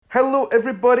Hello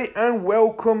everybody and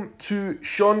welcome to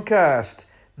Seancast.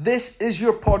 This is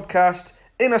your podcast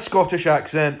in a Scottish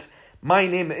accent. My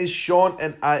name is Sean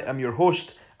and I am your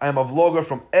host. I am a vlogger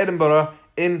from Edinburgh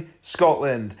in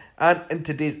Scotland. And in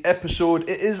today's episode,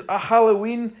 it is a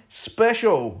Halloween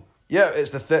special. Yeah, it's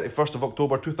the 31st of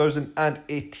October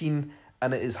 2018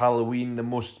 and it is Halloween, the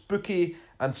most spooky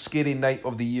and scary night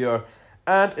of the year.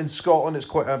 And in Scotland, it's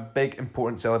quite a big,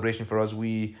 important celebration for us.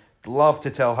 We love to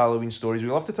tell Halloween stories. We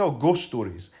love to tell ghost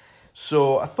stories.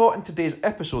 So I thought in today's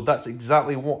episode, that's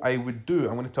exactly what I would do.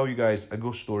 I'm going to tell you guys a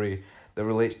ghost story that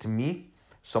relates to me,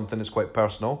 something that's quite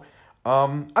personal. I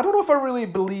don't know if I really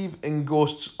believe in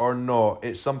ghosts or not.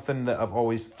 It's something that I've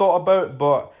always thought about,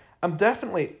 but I'm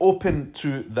definitely open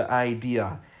to the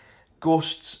idea.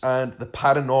 Ghosts and the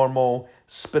paranormal,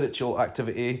 spiritual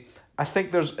activity. I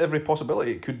think there's every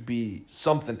possibility it could be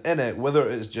something in it, whether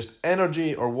it's just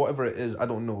energy or whatever it is, I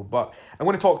don't know. But I'm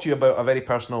going to talk to you about a very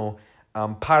personal,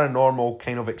 paranormal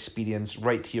kind of experience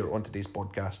right here on today's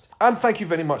podcast. And thank you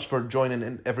very much for joining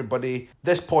in, everybody.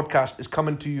 This podcast is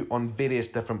coming to you on various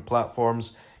different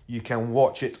platforms. You can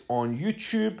watch it on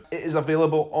YouTube. It is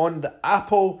available on the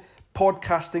Apple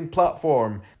podcasting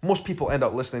platform. Most people end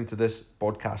up listening to this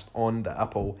podcast on the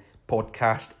Apple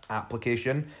podcast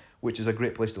application, which is a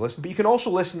great place to listen. But you can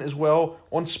also listen as well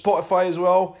on Spotify as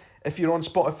well. If you're on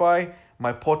Spotify,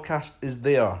 my podcast is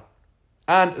there.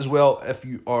 And as well, if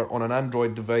you are on an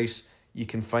Android device, you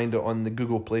can find it on the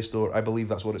Google Play Store. I believe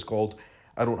that's what it's called.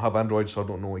 I don't have Android, so I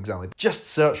don't know exactly. Just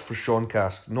search for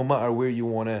Seancast, no matter where you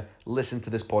want to listen to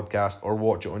this podcast or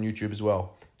watch it on YouTube as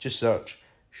well. Just search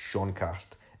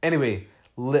Seancast. Anyway,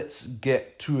 let's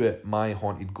get to it, my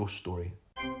haunted ghost story.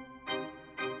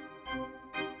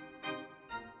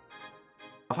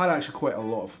 I've had actually quite a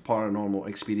lot of paranormal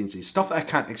experiences, stuff that I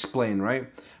can't explain, right?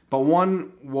 But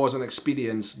one was an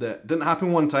experience that didn't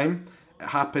happen one time. It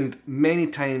happened many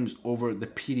times over the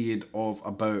period of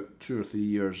about 2 or 3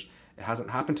 years. It hasn't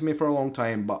happened to me for a long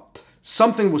time, but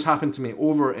something was happening to me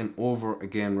over and over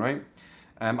again, right?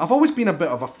 I've always been a bit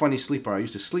of a funny sleeper. I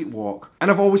used to sleepwalk,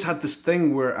 and I've always had this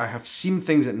thing where I have seen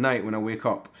things at night when I wake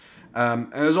up.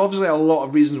 And there's obviously a lot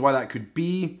of reasons why that could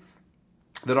be.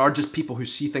 There are just people who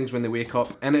see things when they wake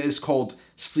up, and it is called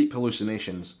sleep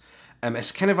hallucinations.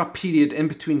 It's kind of a period in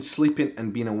between sleeping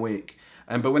and being awake.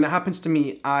 But when it happens to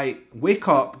me, I wake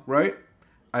up, right?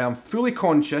 I am fully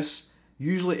conscious,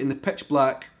 usually in the pitch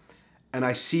black, and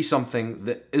I see something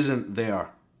that isn't there.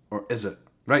 Or is it?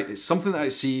 Right? It's something that I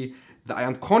see that I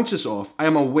am conscious of. I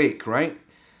am awake, right?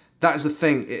 That is the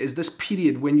thing. It is this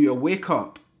period when you wake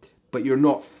up, but you're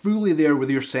not fully there with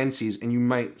your senses and you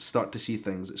might start to see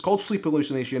things. It's called sleep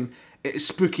hallucination. It is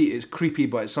spooky, it's creepy,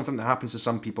 but it's something that happens to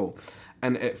some people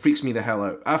and it freaks me the hell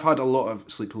out. I've had a lot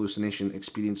of sleep hallucination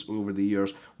experience over the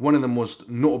years. One of the most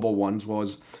notable ones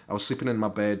was I was sleeping in my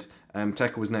bed,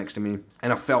 Tekka was next to me,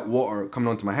 and I felt water coming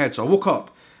onto my head. So I woke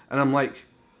up and I'm like,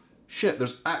 shit,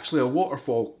 there's actually a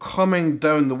waterfall coming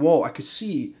down the wall. I could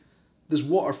see this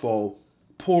waterfall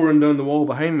pouring down the wall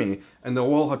behind me, and the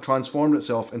wall had transformed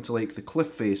itself into like the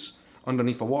cliff face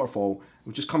underneath a waterfall,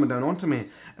 which is coming down onto me.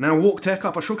 And then I woke Tech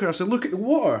up, I shook her, I said, look at the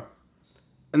water.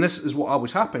 And this is what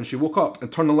always happens. She woke up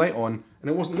and turned the light on, and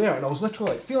it wasn't there. And I was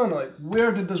literally like feeling like,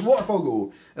 where did this waterfall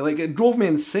go? And like it drove me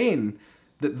insane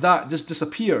that just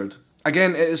disappeared.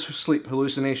 Again, it is sleep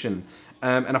hallucination,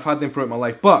 and I've had them throughout my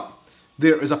life. But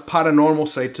there is a paranormal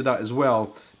side to that as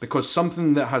well, because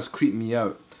something that has creeped me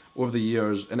out over the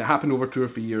years, and it happened over 2 or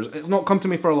 3 years. It's not come to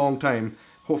me for a long time.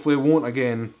 Hopefully it won't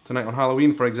again tonight on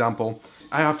Halloween, for example.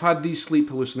 I have had these sleep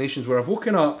hallucinations where I've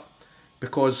woken up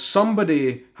because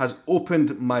somebody has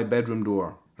opened my bedroom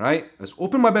door, right? Has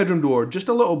opened my bedroom door just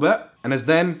a little bit and has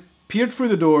then peered through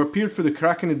the door, peered through the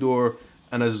crack in the door,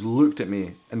 and has looked at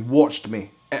me and watched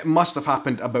me. It must have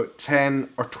happened about 10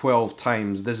 or 12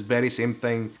 times, this very same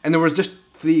thing. And there was just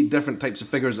 3 different types of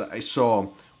figures that I saw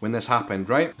when this happened,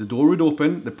 right? The door would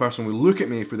open, the person would look at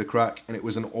me through the crack, and it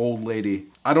was an old lady.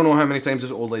 I don't know how many times this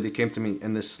old lady came to me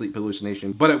in this sleep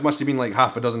hallucination, but it must have been like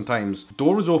half a dozen times. The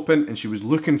door was open, and she was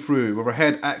looking through, with her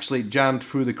head actually jammed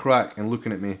through the crack and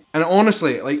looking at me. And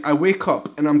honestly, like, I wake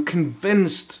up, and I'm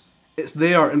convinced it's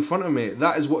there in front of me.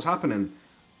 That is what's happening.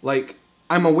 Like,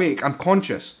 I'm awake, I'm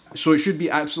conscious. So it should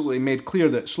be absolutely made clear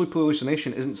that sleep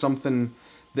hallucination isn't something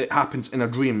that happens in a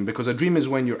dream, because a dream is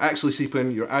when you're actually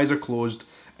sleeping, your eyes are closed,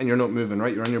 and you're not moving,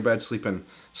 right? You're in your bed sleeping.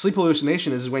 Sleep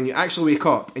hallucination is when you actually wake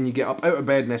up and you get up out of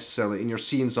bed necessarily and you're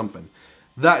seeing something.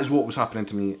 That is what was happening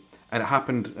to me. And it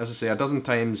happened, as I say, a dozen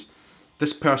times.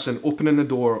 This person opening the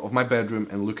door of my bedroom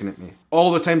and looking at me.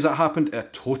 All the times that happened,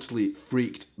 it totally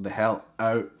freaked the hell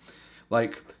out.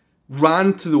 Like,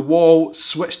 ran to the wall,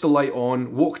 switched the light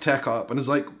on, woke Tech up, and it's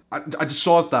like, I just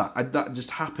saw that. That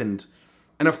just happened.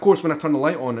 And of course, when I turn the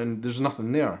light on and there's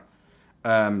nothing there,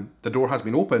 the door has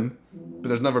been open, but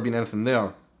there's never been anything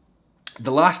there.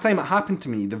 The last time it happened to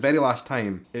me, the very last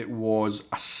time, it was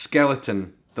a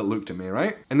skeleton that looked at me,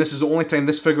 right? And this is the only time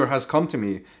this figure has come to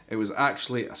me. It was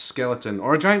actually a skeleton,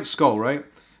 or a giant skull, right?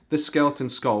 This skeleton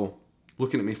skull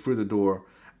looking at me through the door.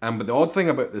 But the odd thing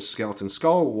about this skeleton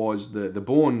skull was the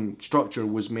bone structure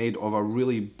was made of a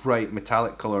really bright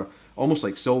metallic colour, almost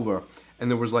like silver. And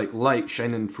there was like light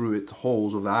shining through it, the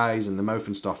holes of the eyes and the mouth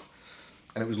and stuff.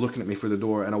 And it was looking at me through the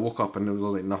door, and I woke up and there was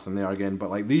like nothing there again.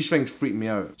 But like, these things freaked me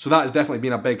out. So that has definitely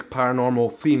been a big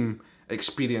paranormal theme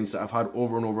experience that I've had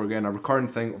over and over again. A recurring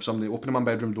thing of somebody opening my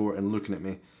bedroom door and looking at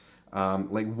me.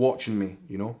 Like watching me,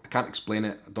 you know. I can't explain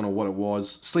it. I don't know what it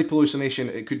was. Sleep hallucination,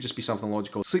 it could just be something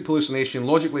logical. Sleep hallucination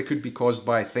logically could be caused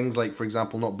by things like, for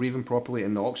example, not breathing properly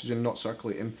and the oxygen not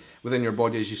circulating within your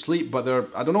body as you sleep. But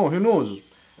I don't know, who knows?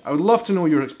 I would love to know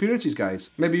your experiences, guys.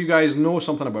 Maybe you guys know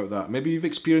something about that. Maybe you've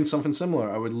experienced something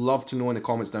similar. I would love to know in the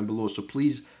comments down below. So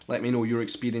please let me know your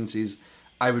experiences.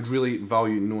 I would really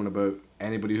value knowing about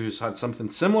anybody who's had something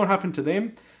similar happen to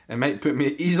them. It might put me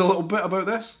at ease a little bit about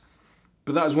this.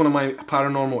 But that is one of my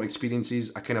paranormal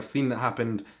experiences, a kind of theme that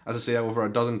happened, as I say, over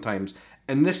a dozen times.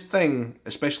 And this thing,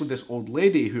 especially this old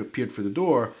lady who appeared through the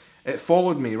door, it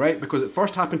followed me, right? Because it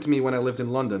first happened to me when I lived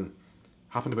in London.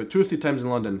 Happened about 2 or 3 times in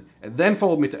London. It then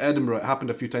followed me to Edinburgh. It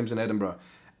happened a few times in Edinburgh.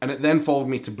 And it then followed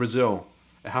me to Brazil.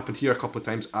 It happened here a couple of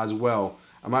times as well.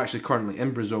 I'm actually currently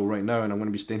in Brazil right now, and I'm going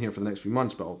to be staying here for the next few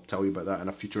months, but I'll tell you about that in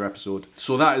a future episode.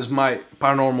 So that is my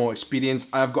paranormal experience.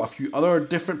 I've got a few other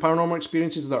different paranormal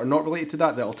experiences that are not related to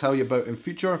that I'll tell you about in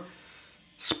future.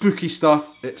 Spooky stuff.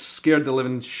 It scared the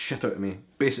living shit out of me,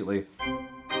 basically.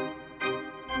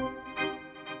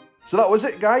 So that was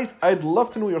it, guys. I'd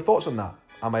love to know your thoughts on that.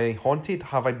 Am I haunted?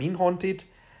 Have I been haunted?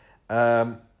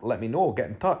 Let me know. Get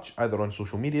in touch, either on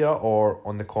social media or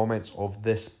on the comments of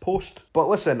this post. But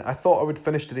listen, I thought I would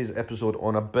finish today's episode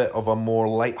on a bit of a more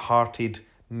light-hearted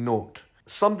note.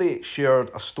 Somebody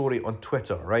shared a story on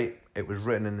Twitter, right? It was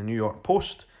written in the New York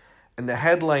Post, and the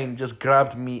headline just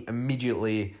grabbed me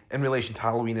immediately in relation to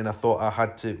Halloween, and I thought I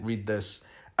had to read this.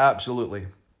 Absolutely.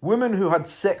 Woman who had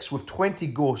sex with 20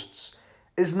 ghosts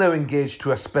is now engaged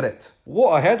to a spirit.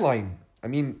 What a headline. I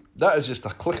mean, that is just a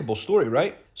clickable story,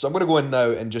 right? So I'm going to go in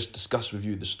now and just discuss with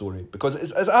you the story, because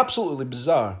it's absolutely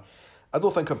bizarre. I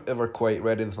don't think I've ever quite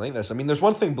read anything like this. I mean, there's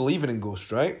one thing believing in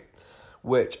ghosts, right?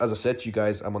 Which, as I said to you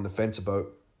guys, I'm on the fence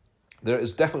about. There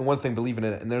is definitely one thing believing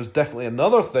in it, and there's definitely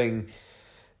another thing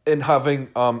in having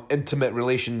intimate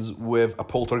relations with a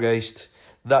poltergeist.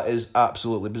 That is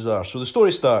absolutely bizarre. So the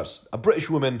story starts. A British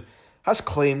woman has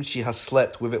claimed she has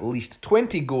slept with at least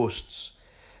 20 ghosts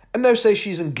and now says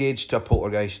she's engaged to a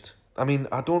poltergeist. I mean,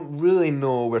 I don't really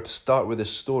know where to start with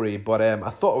this story, but I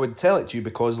thought I would tell it to you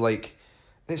because, like,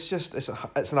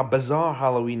 it's in a bizarre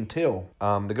Halloween tale.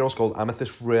 The girl's called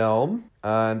Amethyst Realm,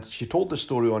 and she told the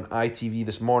story on ITV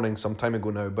this morning, some time ago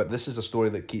now, but this is a story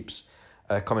that keeps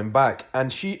coming back.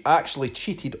 And she actually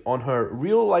cheated on her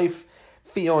real-life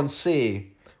fiancé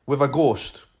with a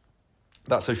ghost.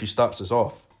 That's how she starts this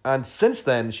off. And since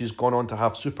then, she's gone on to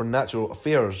have supernatural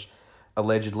affairs,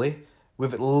 allegedly,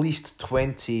 with at least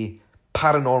 20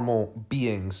 paranormal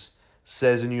beings,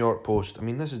 says the New York Post. I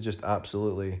mean, this is just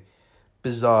absolutely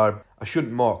bizarre. I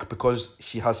shouldn't mock, because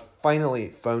she has finally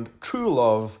found true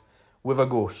love with a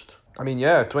ghost. I mean,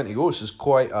 yeah, 20 ghosts is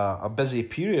quite a busy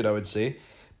period, I would say.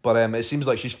 But it seems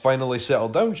like she's finally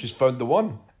settled down. She's found the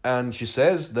one. And she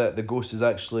says that the ghost has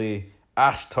actually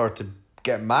asked her to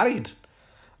get married.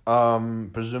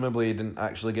 Presumably didn't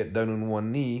actually get down on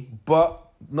one knee, but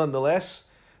nonetheless,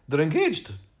 they're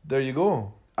engaged. There you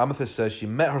go. Amethyst says she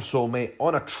met her soulmate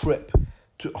on a trip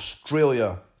to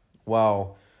Australia.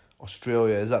 Wow.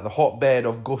 Australia, is that the hotbed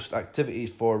of ghost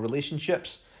activities for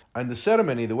relationships? And the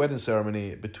ceremony, the wedding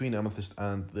ceremony between Amethyst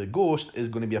and the ghost, is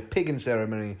going to be a pagan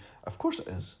ceremony. Of course it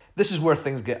is. This is where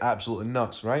things get absolutely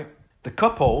nuts, right? The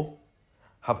couple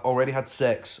have already had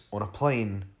sex on a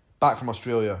plane back from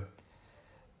Australia.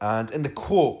 And in the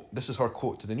quote, this is her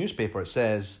quote to the newspaper, it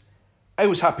says, "I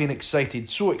was happy and excited,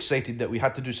 so excited that we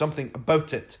had to do something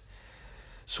about it.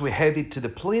 So we headed to the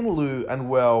plane loo, and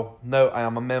well, now I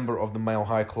am a member of the Mile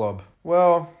High Club."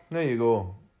 Well, there you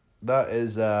go. That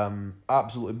is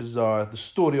absolutely bizarre. The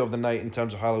story of the night in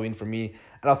terms of Halloween for me.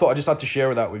 And I thought I just had to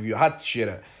share that with you. I had to share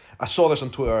it. I saw this on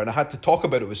Twitter and I had to talk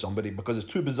about it with somebody because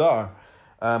it's too bizarre.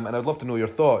 And I'd love to know your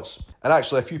thoughts. And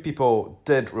actually, a few people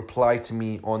did reply to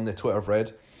me on the Twitter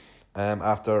thread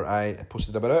after I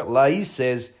posted about it. Laiz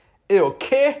says,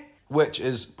 "Okay, which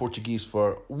is Portuguese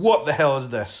for "What the hell is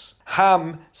this?"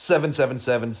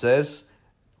 Ham777 says,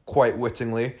 quite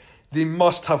wittingly, "They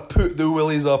must have put the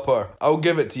willies up her." I'll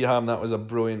give it to you, Ham. That was a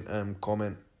brilliant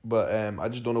comment. But I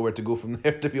just don't know where to go from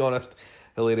there, to be honest.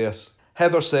 Hilarious.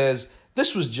 Heather says,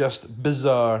 "This was just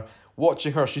bizarre.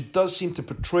 Watching her, she does seem to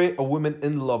portray a woman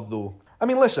in love, though." I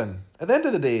mean, listen, at the end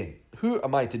of the day, who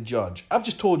am I to judge? I've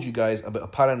just told you guys about a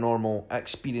paranormal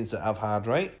experience that I've had,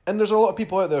 right? And there's a lot of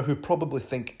people out there who probably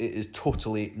think it is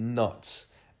totally nuts.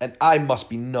 And I must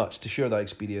be nuts to share that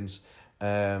experience.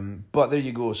 But there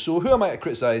you go. So who am I to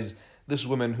criticise this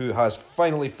woman who has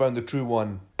finally found the true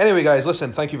one? Anyway, guys,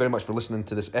 listen, thank you very much for listening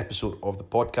to this episode of the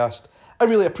podcast. I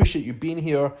really appreciate you being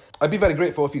here. I'd be very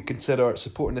grateful if you consider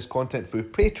supporting this content through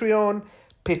Patreon,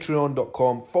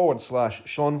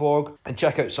 patreon.com/SeanVlog, and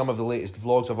check out some of the latest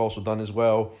vlogs I've also done as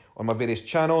well on my various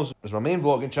channels. There's my main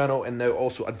vlogging channel and now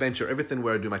also Adventure Everything,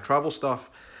 where I do my travel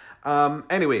stuff.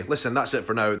 Anyway, listen, that's it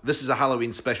for now. This is a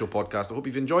Halloween special podcast. I hope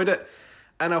you've enjoyed it,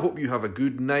 and I hope you have a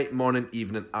good night, morning,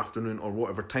 evening, afternoon, or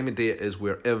whatever time of day it is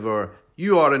wherever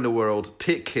you are in the world.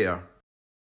 Take care.